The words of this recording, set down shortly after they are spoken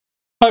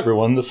Hi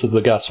everyone, this is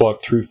the gas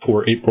walkthrough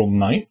for April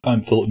 9th.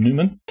 I'm Philip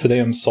Newman. Today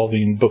I'm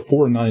solving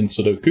Before Nine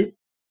Sudoku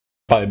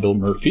by Bill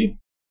Murphy.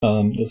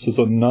 This is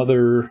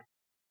another,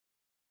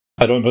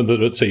 I don't know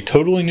that it's a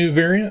totally new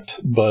variant,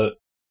 but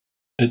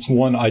it's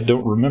one I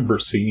don't remember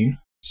seeing.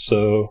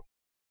 So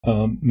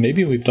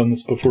maybe we've done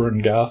this before in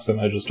gas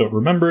and I just don't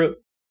remember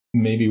it.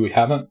 Maybe we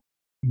haven't,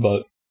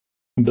 but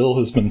Bill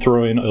has been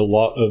throwing a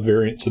lot of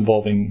variants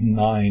involving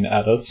 9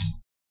 at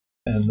us,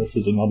 and this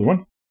is another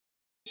one.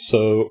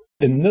 So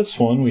in this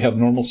one, we have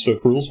normal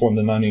Sudoku rules, 1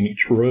 to 9 in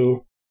each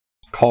row,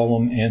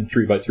 column, and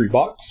 3x3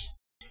 box.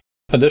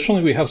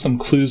 Additionally, we have some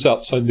clues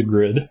outside the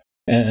grid,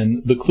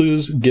 and the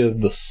clues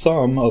give the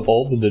sum of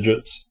all the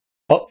digits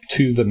up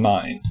to the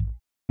 9,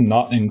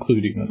 not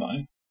including the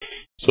 9.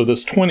 So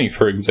this 20,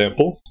 for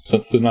example,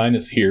 since the 9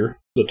 is here,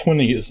 the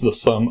 20 is the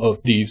sum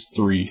of these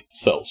 3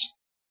 cells.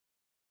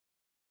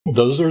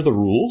 Those are the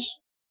rules,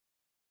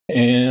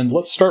 and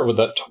let's start with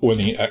that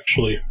 20,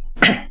 actually.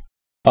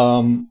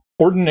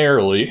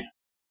 Ordinarily,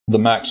 the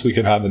max we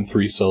can have in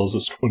 3 cells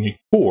is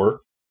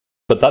 24,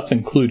 but that's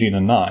including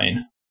a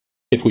 9.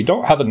 If we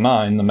don't have a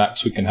 9, the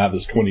max we can have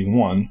is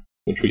 21,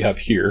 which we have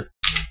here,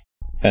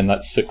 and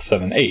that's 6,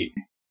 7, 8.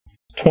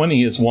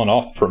 20 is one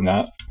off from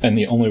that, and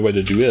the only way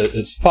to do it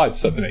is 5,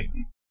 7, 8.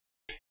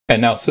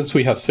 And now since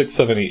we have 6,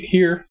 7, 8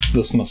 here,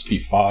 this must be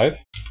 5,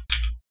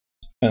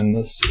 and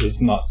this is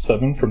not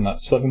 7 from that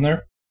 7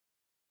 there.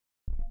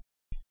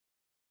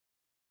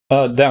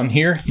 Down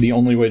here, the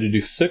only way to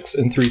do 6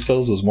 in 3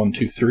 cells is 1,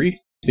 2, 3.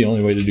 The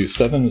only way to do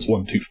 7 is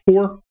 1, 2,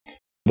 4.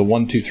 The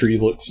 1, 2, 3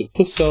 looks at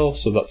this cell,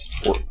 so that's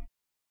 4.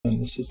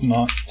 And this is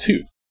not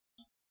 2.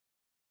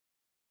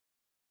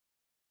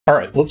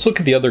 Alright, let's look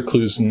at the other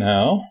clues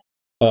now.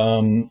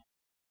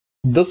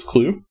 This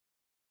clue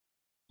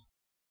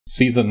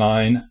sees a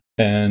 9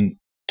 and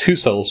 2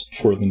 cells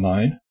before the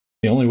 9.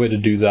 The only way to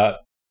do that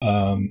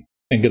and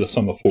get a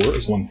sum of 4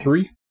 is 1,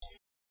 3.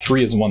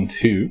 3 is 1,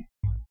 2.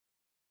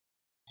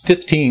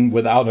 15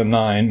 without a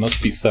 9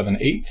 must be 7,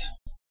 8,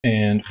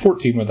 and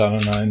 14 without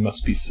a 9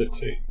 must be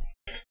 6, 8.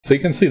 So you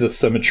can see the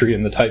symmetry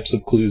in the types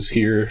of clues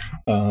here.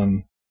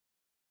 The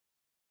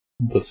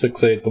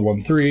 6, 8, the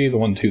 1, 3, the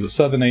 1, 2, the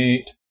 7,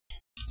 8,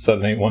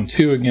 7, 8, 1,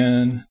 2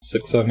 again,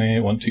 6, 7, 8,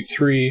 1, 2,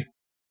 3.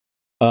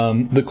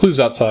 The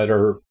clues outside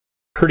are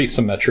pretty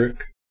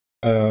symmetric.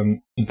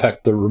 In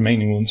fact, the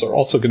remaining ones are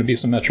also going to be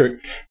symmetric.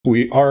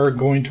 We are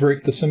going to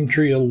break the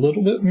symmetry a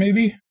little bit,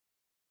 maybe?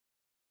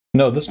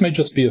 No, this may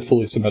just be a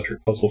fully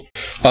symmetric puzzle.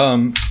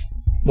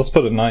 Let's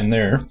put a 9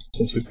 there,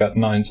 since we've got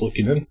 9s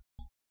looking in.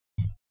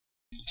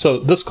 So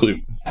this clue,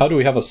 how do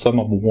we have a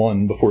sum of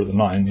 1 before the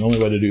 9? The only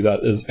way to do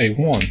that is a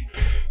 1.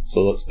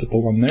 So let's put the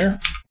 1 there,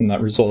 and that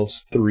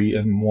resolves 3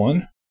 and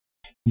 1.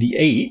 The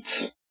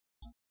 8,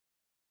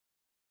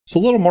 it's a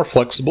little more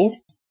flexible.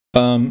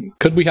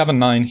 Could we have a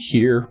 9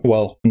 here?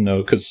 Well,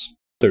 no, because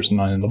there's a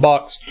 9 in the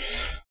box.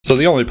 So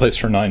the only place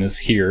for 9 is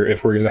here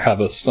if we're going to have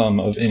a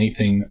sum of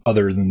anything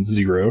other than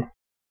 0,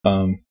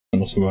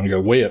 unless we want to go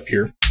way up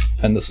here,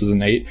 and this is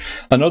an 8.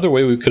 Another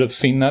way we could have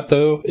seen that,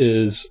 though,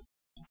 is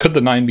could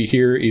the 9 be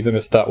here even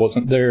if that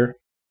wasn't there?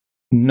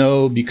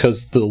 No,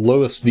 because the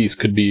lowest these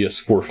could be is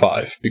 4,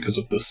 5 because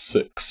of this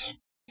 6.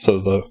 So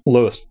the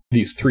lowest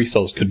these 3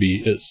 cells could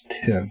be is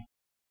 10.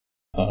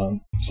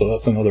 So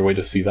that's another way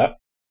to see that.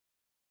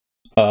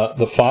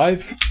 The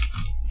 5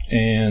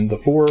 and the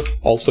 4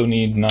 also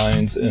need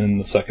 9s in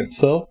the second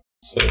cell,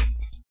 so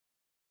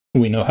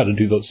we know how to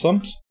do those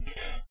sums.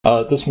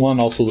 This 1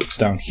 also looks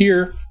down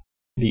here,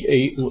 the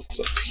 8 looks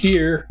up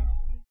here,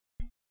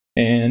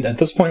 and at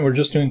this point we're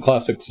just doing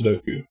classic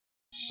Sudoku.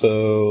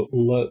 So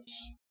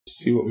let's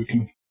see what we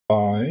can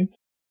find.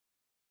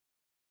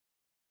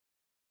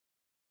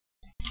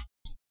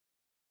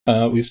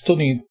 We still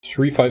need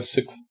 3, 5,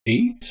 6,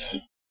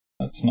 8.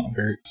 That's not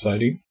very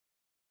exciting.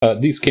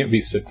 These can't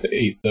be 6,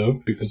 8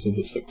 though, because of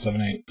the 6,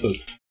 7, 8. So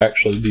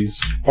actually these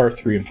are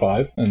 3 and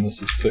 5, and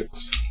this is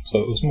 6. So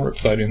it was more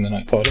exciting than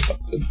I thought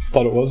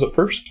it was at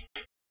first.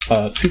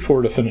 2,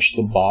 4 to finish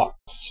the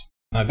box.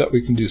 I bet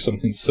we can do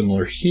something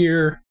similar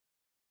here.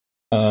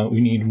 We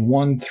need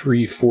 1,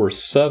 3, 4,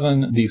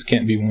 7. These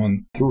can't be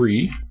 1,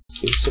 3.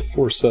 So it's a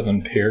 4,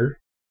 7 pair.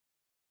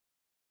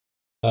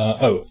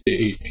 Oh,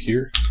 8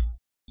 here.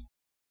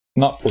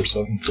 Not 4,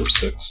 7, 4,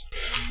 6.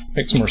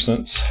 Makes more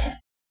sense.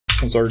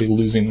 I was already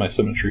losing my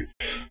symmetry.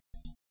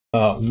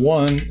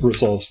 1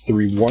 resolves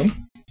 3,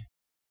 1.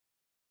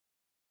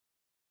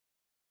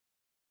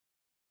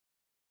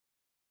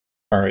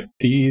 Alright,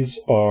 these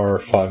are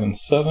 5 and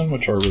 7,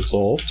 which are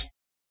resolved.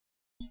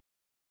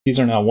 These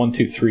are now 1,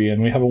 2, 3,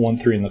 and we have a 1,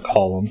 3 in the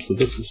column, so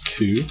this is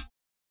 2.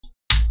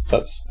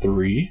 That's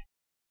 3.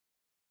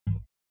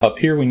 Up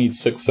here we need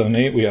 6, 7,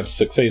 8. We have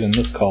 6, 8 in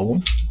this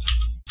column.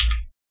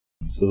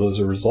 So those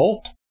are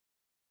resolved.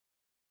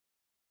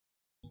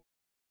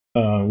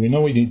 We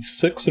know we need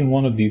 6 in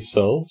one of these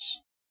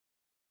cells.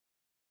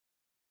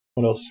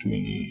 What else do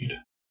we need?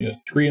 We have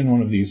 3 in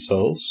one of these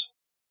cells.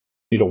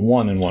 We need a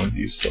 1 in one of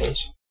these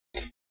cells.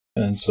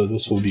 And so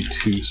this will be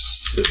 2,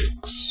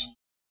 6.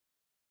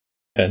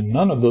 And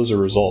none of those are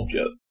resolved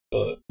yet.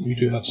 but we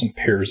do have some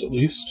pairs at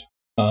least.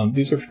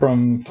 These are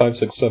from 5,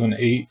 6, 7,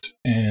 8,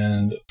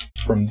 and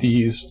from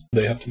these,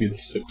 they have to be the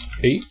 6,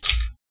 8.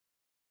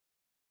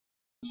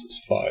 This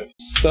is 5,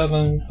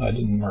 7. I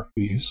didn't mark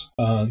these.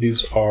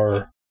 These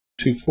are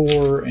 2,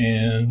 4,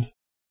 and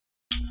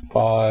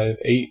 5,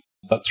 8.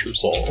 That's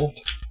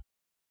resolved.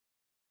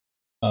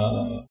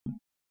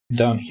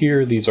 Down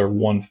here, these are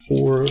 1,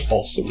 4,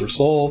 also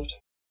resolved.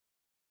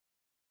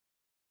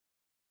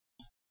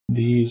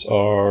 These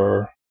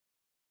are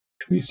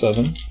 3,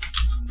 7.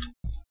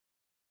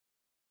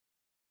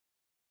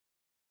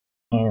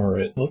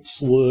 Alright,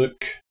 let's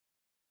look.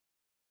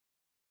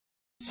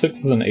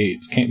 6s and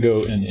 8s can't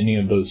go in any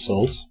of those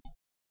cells.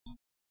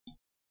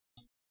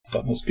 So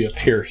that must be a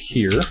pair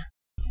here.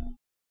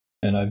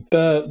 And I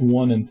bet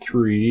 1 and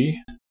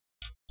 3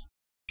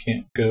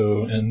 can't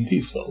go in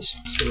these cells.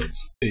 So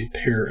that's a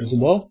pair as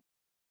well.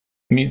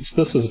 It means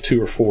this is a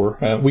 2 or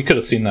 4. We could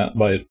have seen that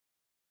by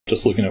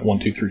just looking at 1,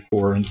 2, 3,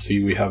 4 and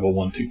see we have a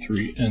 1, 2,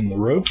 3 in the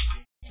row.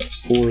 That's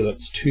 4,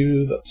 that's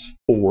 2, that's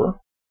 4.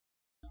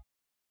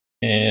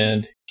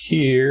 And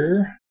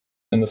here,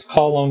 in this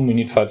column, we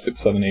need 5, 6,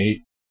 7,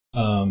 8. We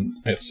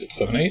have 6,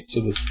 7, 8,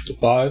 so this is the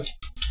 5.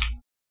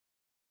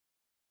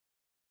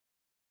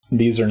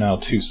 These are now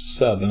 2,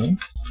 7.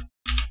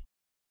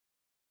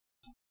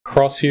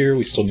 Across here,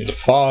 we still need a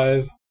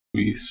 5.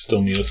 We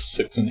still need a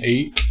 6 and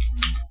 8.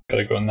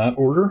 Gotta go in that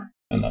order.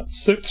 And that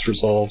 6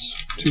 resolves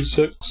 2,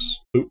 6.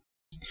 Oop.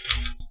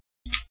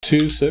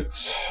 2,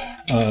 6.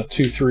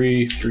 2,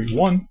 3, 3,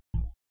 1.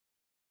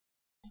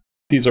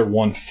 These are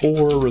 1,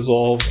 4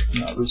 resolved,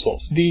 and that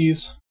resolves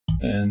these.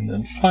 And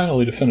then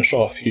finally, to finish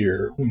off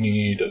here, we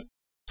need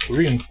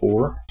 3 and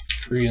 4,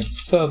 3 and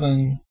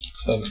 7,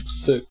 7,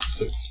 6,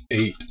 6,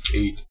 8,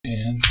 8,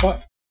 and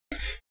 5.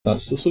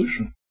 That's the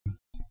solution.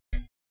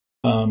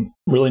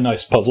 Really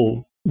nice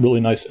puzzle, really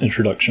nice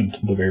introduction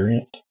to the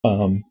variant.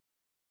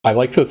 I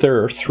like that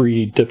there are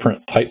 3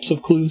 different types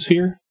of clues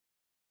here,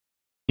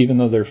 even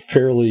though they're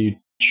fairly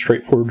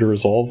straightforward to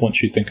resolve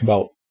once you think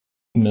about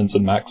mins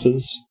and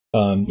maxes.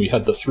 We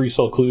had the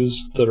 3-cell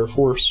clues that are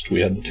forced,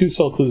 we had the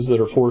 2-cell clues that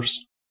are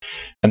forced,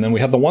 and then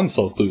we had the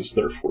 1-cell clues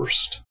that are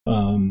forced.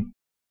 And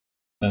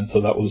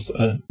so that was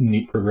a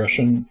neat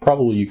progression.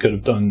 Probably you could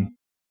have done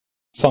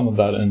some of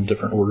that in a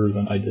different order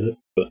than I did it,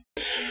 but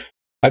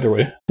either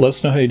way, let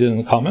us know how you did in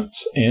the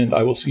comments, and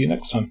I will see you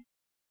next time.